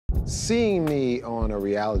Seeing me on a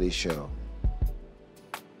reality show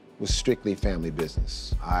was strictly family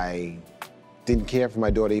business. I didn't care for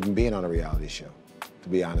my daughter even being on a reality show, to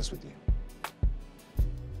be honest with you.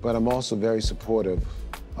 But I'm also very supportive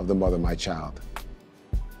of the mother of my child.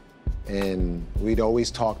 And we'd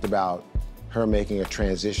always talked about her making a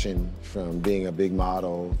transition from being a big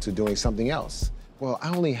model to doing something else. Well,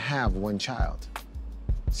 I only have one child.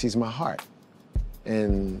 She's my heart.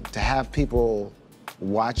 And to have people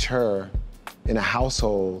watch her in a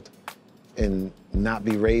household and not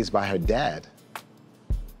be raised by her dad,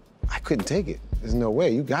 I couldn't take it. There's no way.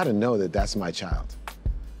 You gotta know that that's my child.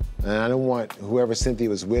 And I don't want whoever Cynthia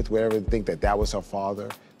was with, whoever think that that was her father.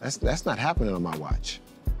 That's not happening on my watch.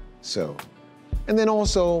 So, and then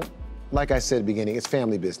also, like I said at the beginning, it's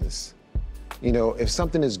family business. You know, if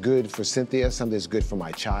something is good for Cynthia, something is good for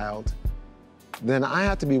my child, then I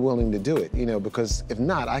have to be willing to do it, you know, because if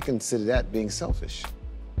not, I consider that being selfish.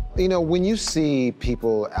 You know, when you see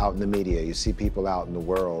people out in the media, you see people out in the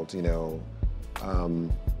world, you know,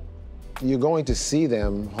 you're going to see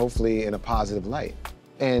them, hopefully, in a positive light.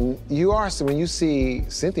 And you are, so when you see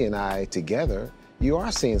Cynthia and I together, you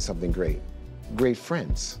are seeing something great. Great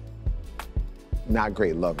friends, not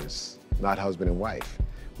great lovers, not husband and wife.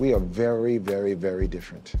 We are very, very, very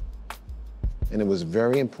different. And it was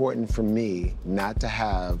very important for me not to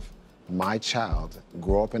have my child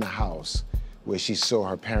grow up in a house where she saw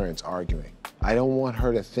her parents arguing. I don't want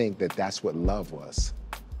her to think that that's what love was.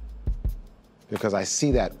 Because I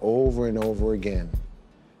see that over and over again,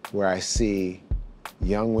 where I see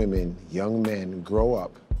young women, young men grow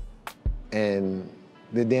up and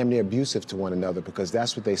they're damn near abusive to one another because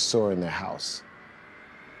that's what they saw in their house.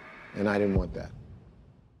 And I didn't want that.